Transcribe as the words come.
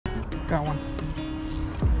Got one.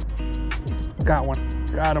 Got one.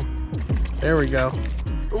 Got him. There we go.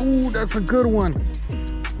 Ooh, that's a good one.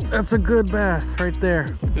 That's a good bass right there.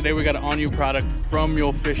 Today we got an all-new product from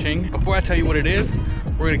Mule Fishing. Before I tell you what it is,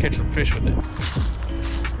 we're gonna catch some fish with it.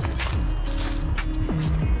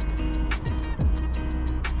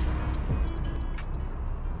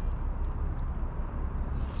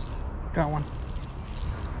 Got one.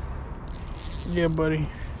 Yeah, buddy.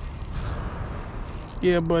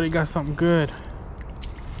 Yeah, buddy, got something good.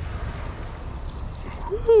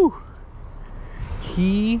 Woo!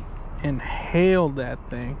 He inhaled that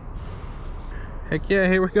thing. Heck yeah,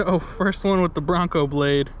 here we go. First one with the Bronco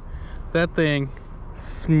blade. That thing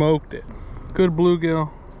smoked it. Good bluegill,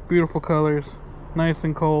 beautiful colors, nice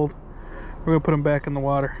and cold. We're gonna put them back in the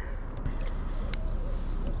water.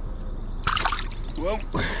 Whoa.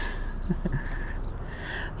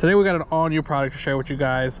 Today we got an all new product to share with you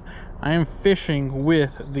guys. I am fishing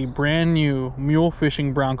with the brand new Mule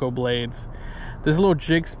Fishing Bronco blades. This little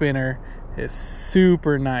jig spinner is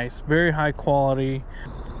super nice, very high quality.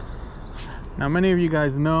 Now many of you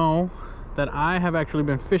guys know that I have actually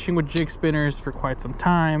been fishing with jig spinners for quite some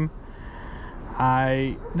time.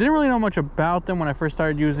 I didn't really know much about them when I first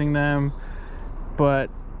started using them, but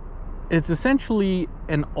it's essentially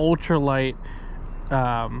an ultralight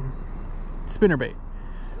spinnerbait.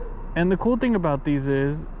 And the cool thing about these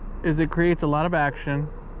is it creates a lot of action,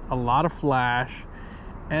 a lot of flash,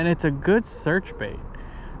 and it's a good search bait.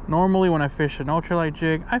 Normally when I fish an ultralight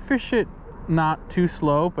jig, I fish it not too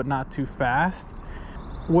slow, but not too fast.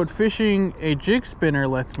 What fishing a jig spinner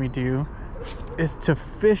lets me do is to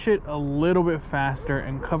fish it a little bit faster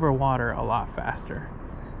and cover water a lot faster.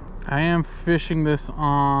 I am fishing this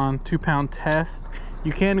on 2-pound test.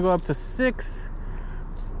 You can go up to 6.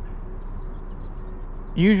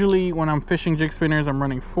 Usually when I'm fishing jig spinners, I'm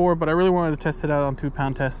running 4, but I really wanted to test it out on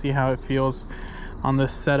 2-pound test, see how it feels on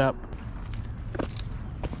this setup.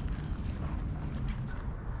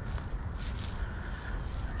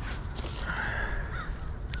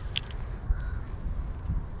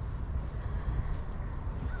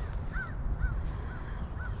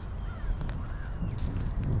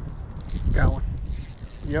 Got one.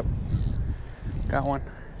 Yep. Got one.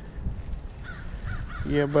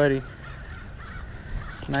 Yeah, buddy.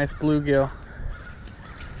 Nice bluegill.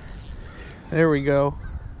 There we go.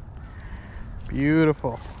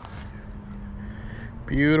 Beautiful.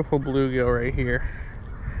 Beautiful bluegill right here.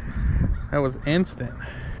 That was instant.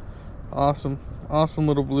 Awesome. Awesome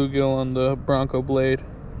little bluegill on the Bronco blade.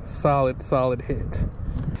 Solid, solid hit.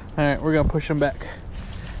 All right, we're gonna push him back.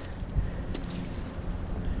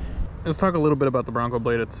 Let's talk a little bit about the Bronco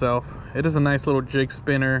blade itself. It is a nice little jig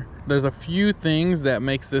spinner. There's a few things that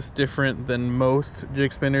makes this different than most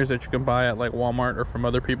jig spinners that you can buy at like Walmart or from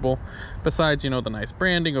other people. Besides, you know, the nice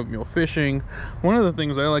branding of Mule Fishing. One of the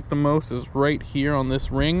things I like the most is right here on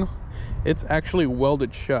this ring, it's actually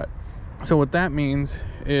welded shut. So what that means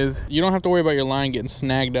is you don't have to worry about your line getting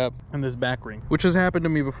snagged up in this back ring, which has happened to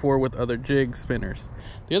me before with other jig spinners.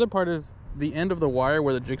 The other part is the end of the wire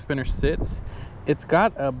where the jig spinner sits. It's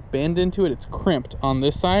got a bend into it. It's crimped on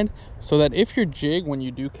this side so that if your jig, when you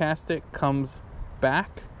do cast it, comes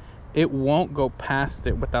back, it won't go past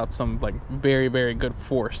it without some like very, very good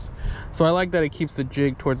force. So I like that it keeps the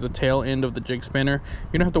jig towards the tail end of the jig spinner.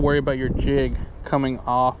 You don't have to worry about your jig coming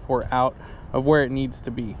off or out of where it needs to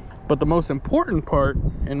be. But the most important part,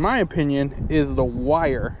 in my opinion, is the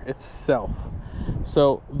wire itself.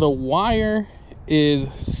 So the wire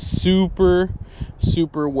is super,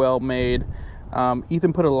 super well made.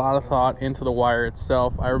 Ethan put a lot of thought into the wire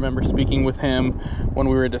itself. I remember speaking with him when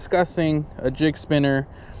we were discussing a jig spinner,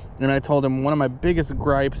 and I told him one of my biggest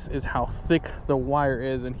gripes is how thick the wire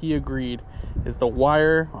is, and he agreed. Is the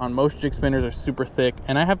wire on most jig spinners are super thick,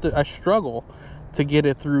 and I struggle to get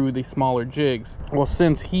it through the smaller jigs. Well,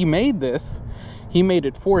 since he made this, he made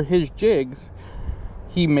it for his jigs.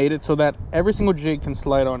 He made it so that every single jig can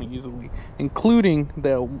slide on easily, including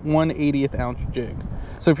the 1/80th ounce jig.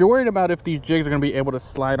 So if you're worried about if these jigs are going to be able to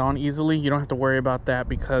slide on easily, you don't have to worry about that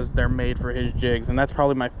because they're made for his jigs. And that's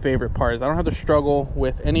probably my favorite part, is I don't have to struggle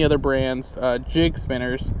with any other brands jig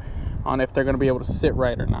spinners on if they're going to be able to sit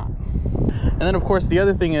right or not. And then of course the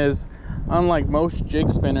other thing is, unlike most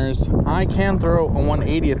jig spinners, I can throw a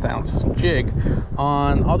 1/80th ounce jig.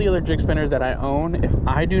 On all the other jig spinners that I own, if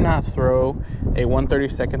I do not throw a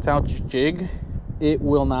 1/32 ounce jig, it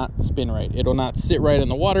will not spin right. It will not sit right in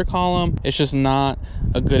the water column. It's just not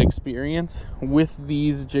a good experience. With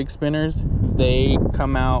these jig spinners, they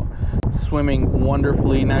come out swimming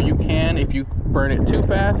wonderfully. Now you can, if you burn it too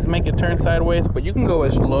fast, make it turn sideways, but you can go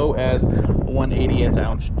as low as a 1/80th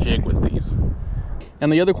ounce jig with these.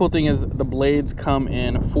 And the other cool thing is the blades come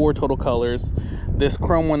in 4 total colors. This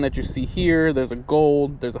chrome one that you see here, there's a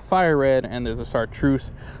gold, there's a fire red, and there's a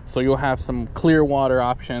chartreuse. So you'll have some clear water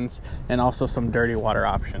options and also some dirty water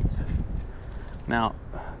options. Now,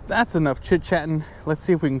 that's enough chit-chatting. Let's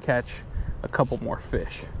see if we can catch a couple more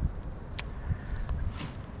fish.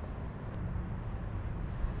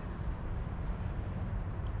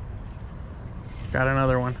 Got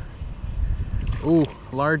another one. Ooh,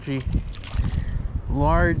 largie.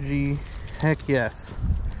 Largie, heck yes.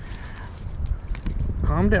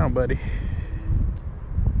 Calm down, buddy.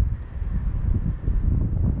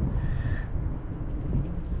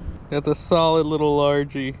 That's a solid little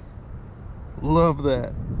largie. Love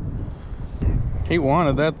that. He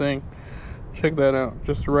wanted that thing. Check that out,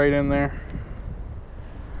 just right in there.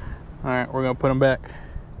 All right, we're gonna put him back.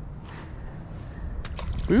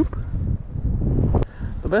 Boop.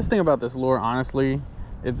 The best thing about this lure, honestly,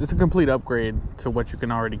 it's a complete upgrade to what you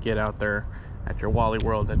can already get out there at your Wally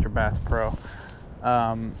Worlds, at your Bass Pro.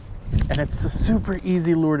 And it's a super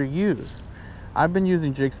easy lure to use. I've been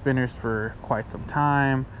using jig spinners for quite some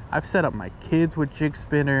time. I've set up my kids with jig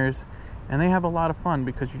spinners, and they have a lot of fun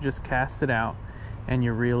because you just cast it out and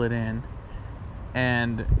you reel it in.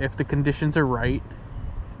 And if the conditions are right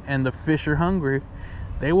and the fish are hungry,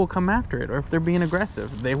 they will come after it. Or if they're being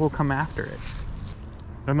aggressive, they will come after it.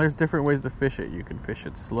 And there's different ways to fish it. You can fish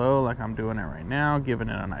it slow, like I'm doing it right now, giving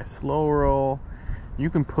it a nice slow roll.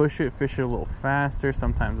 You can push it, fish it a little faster.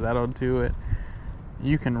 Sometimes that'll do it.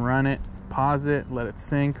 You can run it, pause it, let it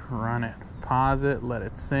sink, run it, pause it, let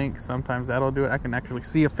it sink. Sometimes that'll do it. I can actually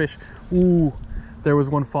see a fish. Ooh, there was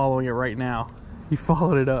one following it right now. He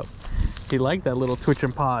followed it up. He liked that little twitch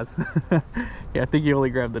and pause. Yeah, I think he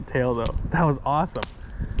only grabbed the tail though. That was awesome.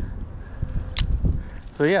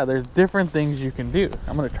 So yeah, there's different things you can do.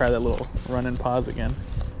 I'm gonna try that little run and pause again.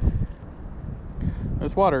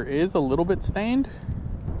 This water is a little bit stained.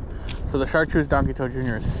 So the Chartreuse Donkey Toe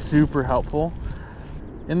Jr. is super helpful.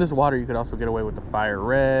 In this water, you could also get away with the fire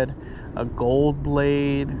red, a gold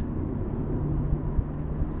blade.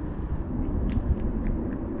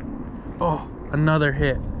 Oh, another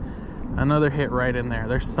hit. Another hit right in there.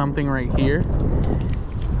 There's something right here.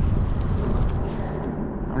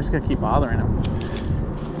 I'm just gonna keep bothering him.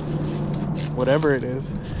 Whatever it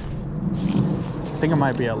is. I think it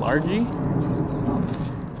might be a largie.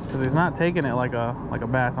 Because he's not taking it like a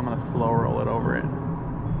bass. I'm gonna slow roll it over it.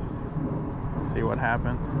 See what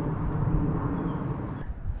happens.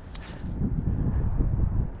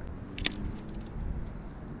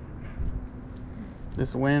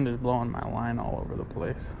 This wind is blowing my line all over the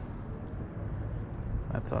place.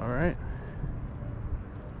 That's all right.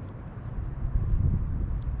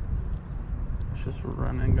 Let's just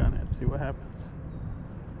run and gun it, see what happens.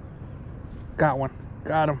 Got one,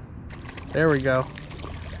 got him. There we go.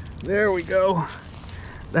 There we go.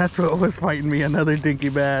 That's what was fighting me, another dinky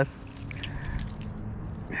bass.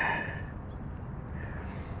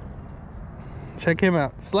 Check him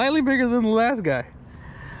out, slightly bigger than the last guy.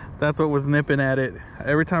 That's what was nipping at it.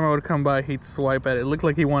 Every time I would come by, he'd swipe at it. It looked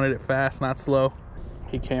like he wanted it fast, not slow.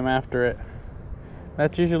 He came after it.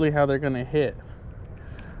 That's usually how they're gonna hit.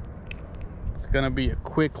 It's gonna be a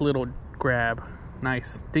quick little grab.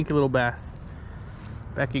 Nice, dinky little bass.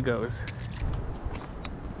 Back he goes.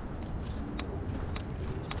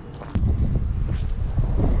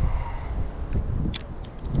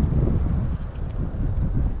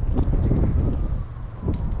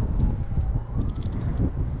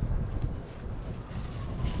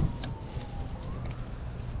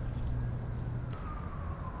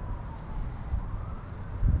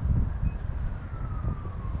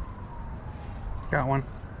 Got one.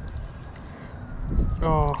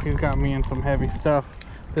 Oh, he's got me in some heavy stuff.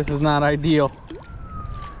 This is not ideal.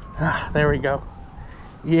 Ah, there we go.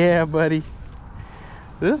 Yeah, buddy.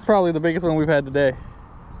 This is probably the biggest one we've had today.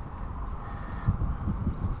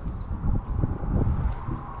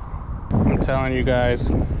 I'm telling you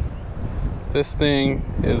guys, this thing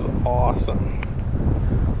is awesome.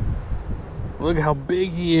 Look how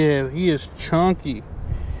big he is. He is chunky.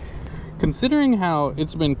 Considering how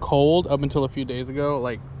it's been cold up until a few days ago,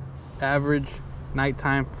 like average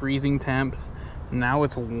nighttime freezing temps, now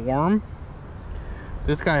it's warm.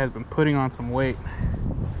 This guy has been putting on some weight. All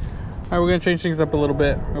right, we're gonna change things up a little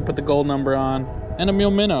bit. We're gonna put the gold number on and a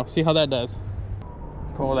Mule minnow, see how that does.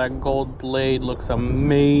 Oh, that gold blade looks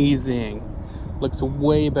amazing. Looks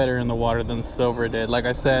way better in the water than the silver did. Like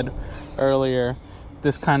I said earlier,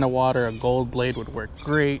 this kind of water, a gold blade would work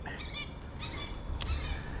great.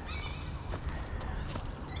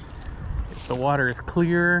 The water is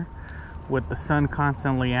clear with the sun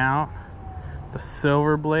constantly out. The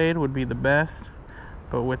silver blade would be the best.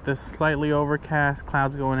 But with this slightly overcast,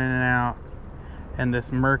 clouds going in and out, and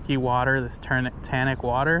this murky water, this tannic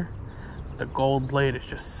water, the gold blade is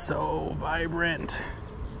just so vibrant.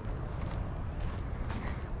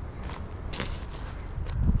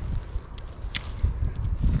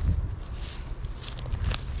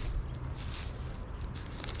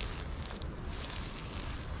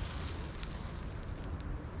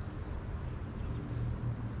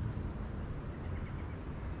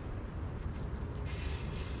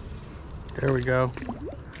 There we go.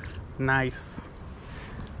 Nice.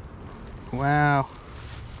 Wow.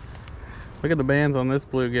 Look at the bands on this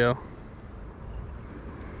bluegill.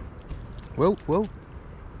 Whoa, whoa.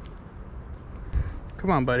 Come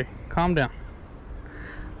on, buddy. Calm down.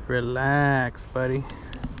 Relax, buddy.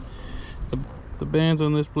 The bands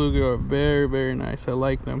on this bluegill are very, very nice. I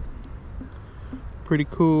like them. Pretty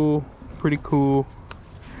cool. Pretty cool.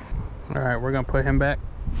 All right, we're gonna put him back.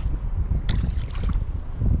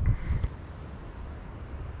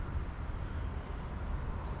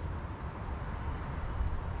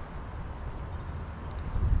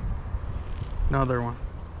 Another one.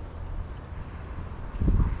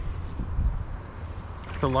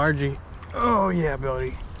 It's a largie. Oh yeah,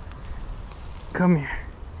 buddy. Come here.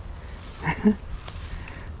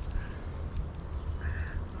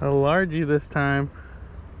 A largie this time.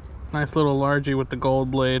 Nice little largie with the gold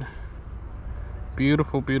blade.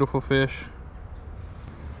 Beautiful, beautiful fish.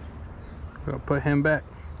 We'll put him back.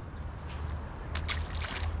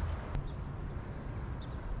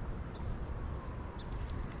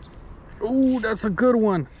 Ooh, that's a good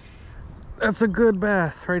one. That's a good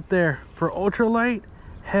bass right there. For ultralight,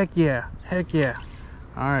 heck yeah, heck yeah.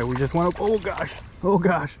 All right, we just want to, oh gosh, oh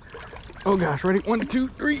gosh, oh gosh. Ready, 1, 2,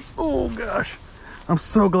 3, oh gosh. I'm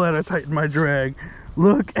so glad I tightened my drag.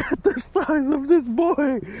 Look at the size of this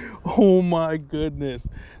boy. Oh my goodness.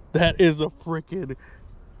 That is a freaking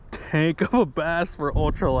tank of a bass for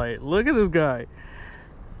ultralight. Look at this guy.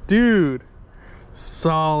 Dude,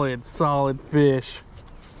 solid, solid fish.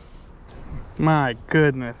 My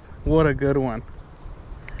goodness, what a good one.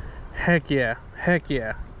 Heck yeah, heck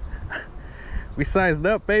yeah. We sized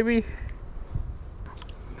up, baby.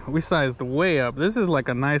 We sized way up. This is like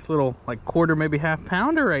a nice little, like quarter, maybe half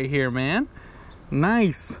pounder right here, man.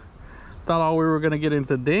 Nice. Thought all we were gonna get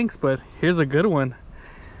into dinks, but here's a good one.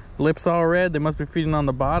 Lips all red. They must be feeding on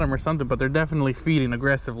the bottom or something, but they're definitely feeding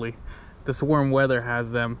aggressively. This warm weather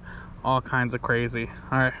has them all kinds of crazy.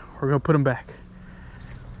 All right, we're gonna put them back.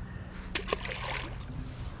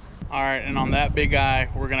 All right, and on that big guy,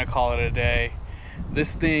 we're gonna call it a day.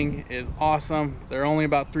 This thing is awesome. They're only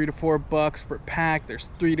about $3 to $4 per pack. There's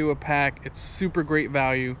 3 to a pack. It's super great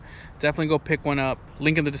value. Definitely go pick one up.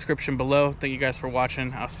 Link in the description below. Thank you guys for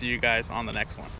watching. I'll see you guys on the next one.